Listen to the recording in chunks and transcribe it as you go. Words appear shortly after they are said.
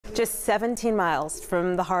Just 17 miles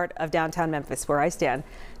from the heart of downtown Memphis, where I stand,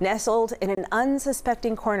 nestled in an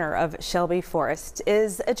unsuspecting corner of Shelby Forest,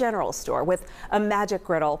 is a general store with a magic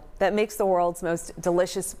griddle that makes the world's most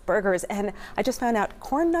delicious burgers. And I just found out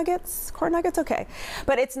corn nuggets, okay.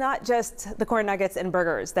 But it's not just the corn nuggets and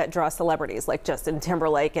burgers that draw celebrities like Justin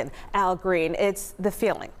Timberlake and Al Green. It's the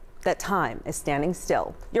feeling that time is standing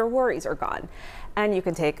still. Your worries are gone, and you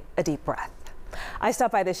can take a deep breath. I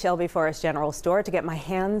stopped by the Shelby Forest General Store to get my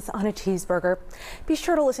hands on a cheeseburger. Be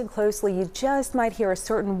sure to listen closely. You just might hear a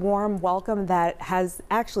certain warm welcome that has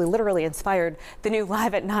actually literally inspired the new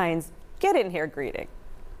Live at 9's Get In Here greeting.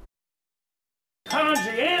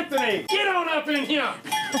 Hanji, Anthony, get on up in here.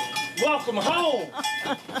 Welcome home.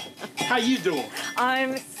 How you doing?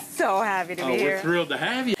 I'm so happy to be here. We're thrilled to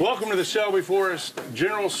have you. Welcome to the Shelby Forest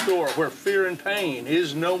General Store, where fear and pain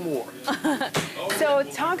is no more. So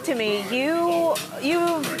talk to me. You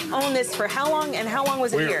own this for how long, and how long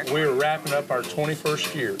was it here? We're wrapping up our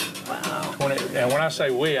 21st year. Wow. And when I say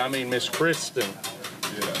we, I mean Miss Kristen.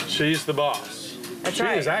 Yeah. She's the boss. That's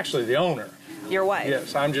right. She is actually the owner. Your wife?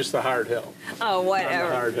 Yes, I'm just the hired help. Oh, whatever. I'm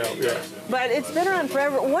the hired help, yes. But it's been around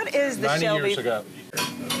forever. What is the 90 Shelby? years ago.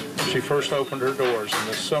 She first opened her doors in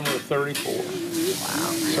the summer of '34. Wow.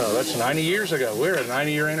 So that's 90 years ago. We're at a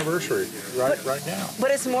 90-year anniversary right now.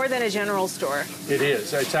 But it's more than a general store. It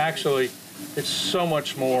is. It's actually, it's so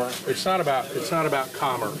much more. It's not about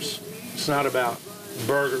commerce. It's not about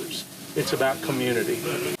burgers. It's about community.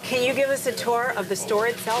 Can you give us a tour of the store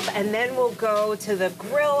itself, and then we'll go to the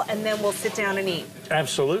grill, and then we'll sit down and eat?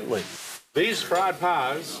 Absolutely. These fried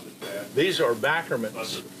pies, these are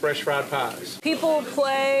Backerman's fresh fried pies. People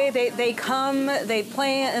play, they come, they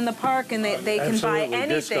play in the park, and they can buy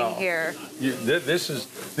anything here.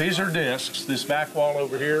 These are discs. This back wall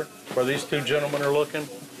over here, where these two gentlemen are looking,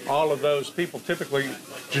 all of those people typically,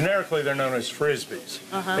 generically, they're known as Frisbees.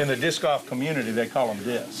 In the disc golf community, they call them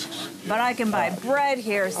discs. But I can buy bread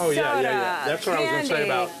here, soda, yeah. That's what candy. I was going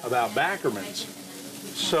to say about Backerman's.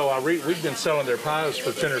 So we've been selling their pies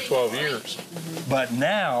for 10 or 12 years. But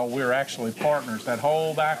now we're actually partners. That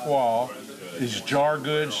whole back wall is jar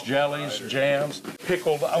goods, jellies, jams,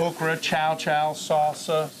 pickled okra, chow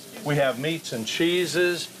salsa. We have meats and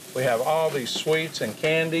cheeses. We have all these sweets and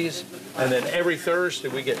candies. And then every Thursday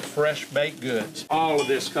we get fresh baked goods. All of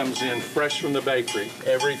this comes in fresh from the bakery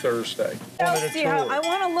every Thursday. I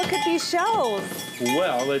want to look at these shelves.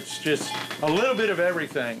 Well, it's just a little bit of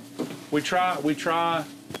everything. We try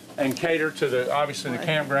and cater to obviously the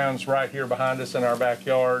campgrounds right here behind us in our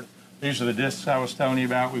backyard. These are the discs I was telling you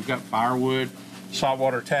about. We've got firewood,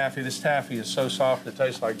 saltwater taffy. This taffy is so soft it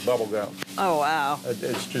tastes like bubble gum. Oh, wow.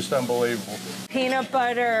 It's just unbelievable. Peanut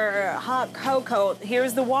butter, hot cocoa.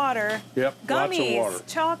 Here's the water. Yep, gummies, lots of water.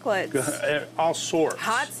 Chocolates. All sorts.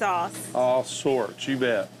 Hot sauce. All sorts, you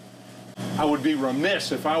bet. I would be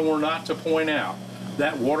remiss if I were not to point out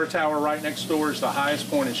that water tower right next door is the highest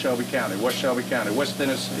point in Shelby County, West Shelby County, West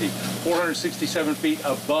Tennessee, 467 feet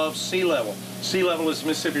above sea level. Sea level is the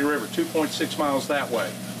Mississippi River, 2.6 miles that way.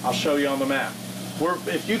 I'll show you on the map.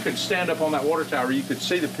 If you could stand up on that water tower, you could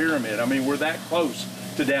see the pyramid. I mean, we're that close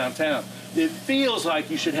to downtown. It feels like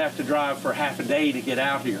you should have to drive for half a day to get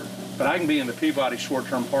out here, but I can be in the Peabody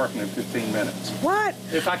short-term parking in 15 minutes. What?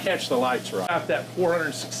 If I catch the lights right. Out that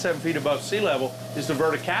 467 feet above sea level is the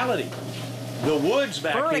verticality. The woods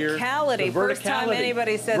back here. Verticality. First time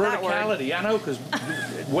anybody said that word. Verticality. I know, because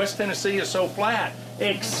West Tennessee is so flat,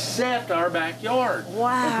 except our backyard.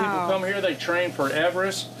 Wow. And people come here, they train for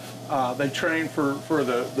Everest. They train for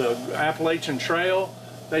the Appalachian Trail.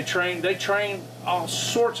 They train all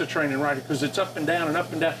sorts of training right here because it's up and down and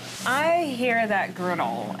up and down. I hear that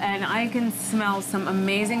griddle, and I can smell some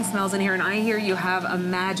amazing smells in here, and I hear you have a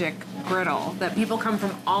magic griddle that people come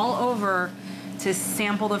from all over to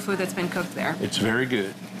sample the food that's been cooked there. It's very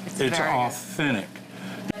good. It's authentic.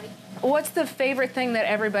 What's the favorite thing that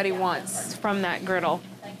everybody wants from that griddle?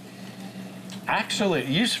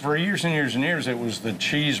 Actually, for years and years and years, it was the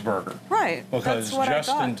cheeseburger. Right. Because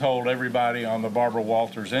Justin told everybody on the Barbara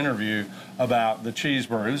Walters interview about the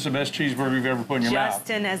cheeseburger. This is the best cheeseburger you've ever put in your mouth.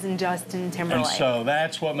 Justin as in Justin Timberlake. And so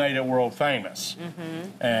that's what made it world famous.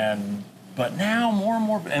 But now more and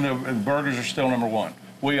more, and the burgers are still #1.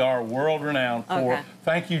 We are world renowned for,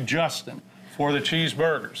 thank you, Justin, for the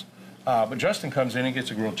cheeseburgers. But Justin comes in and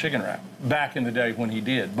gets a grilled chicken wrap, back in the day when he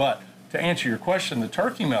did. But to answer your question, the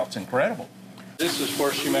turkey melt's incredible. This is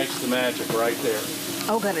where she makes the magic right there.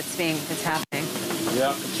 Oh, good, it's happening.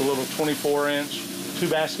 Yep, it's a little 24-inch,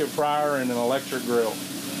 2-basket fryer and an electric grill.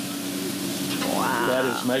 Wow. That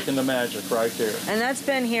is making the magic right there. And that's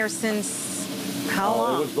been here since how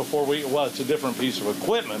long? It was before well, it's a different piece of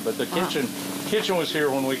equipment, but the Kitchen was here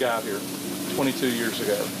when we got here 22 years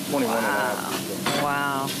ago, 21 and a half years ago.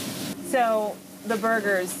 Wow. So the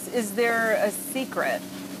burgers, is there a secret?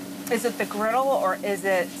 Is it the griddle or is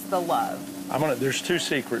it the love? There's two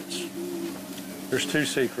secrets. There's two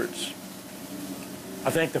secrets.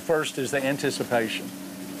 I think the first is the anticipation,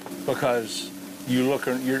 because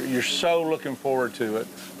you're so looking forward to it.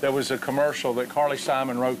 There was a commercial that Carly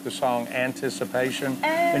Simon wrote the song Anticipation.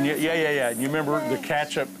 And yeah. And you remember the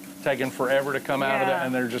ketchup taking forever to come out of it,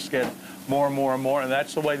 and they're just getting more and more and more. And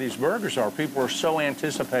that's the way these burgers are. People are so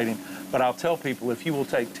anticipating. But I'll tell people, if you will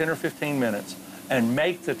take 10 or 15 minutes and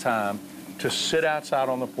make the time to sit outside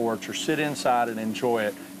on the porch or sit inside and enjoy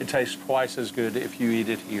it, it tastes twice as good if you eat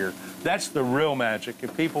it here. That's the real magic.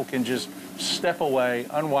 If people can just step away,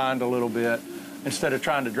 unwind a little bit, instead of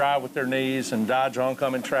trying to drive with their knees and die drunk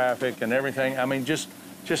in traffic and everything. I mean, just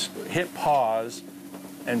hit pause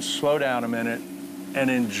and slow down a minute and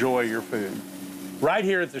enjoy your food. Right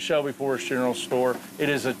here at the Shelby Forest General Store, it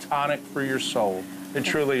is a tonic for your soul. It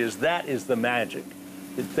truly is. That is the magic.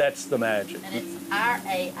 That's the magic. And it's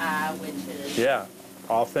RAI, which is... Yeah,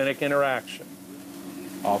 authentic interaction.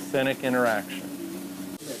 Authentic interaction.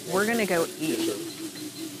 We're gonna go eat.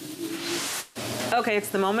 Okay, it's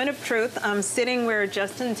the moment of truth. I'm sitting where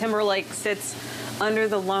Justin Timberlake sits under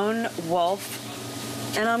the lone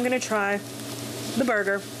wolf, and I'm gonna try the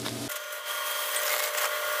burger.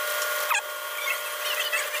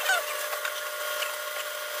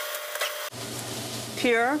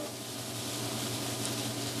 Pure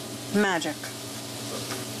magic.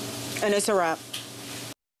 And it's a wrap.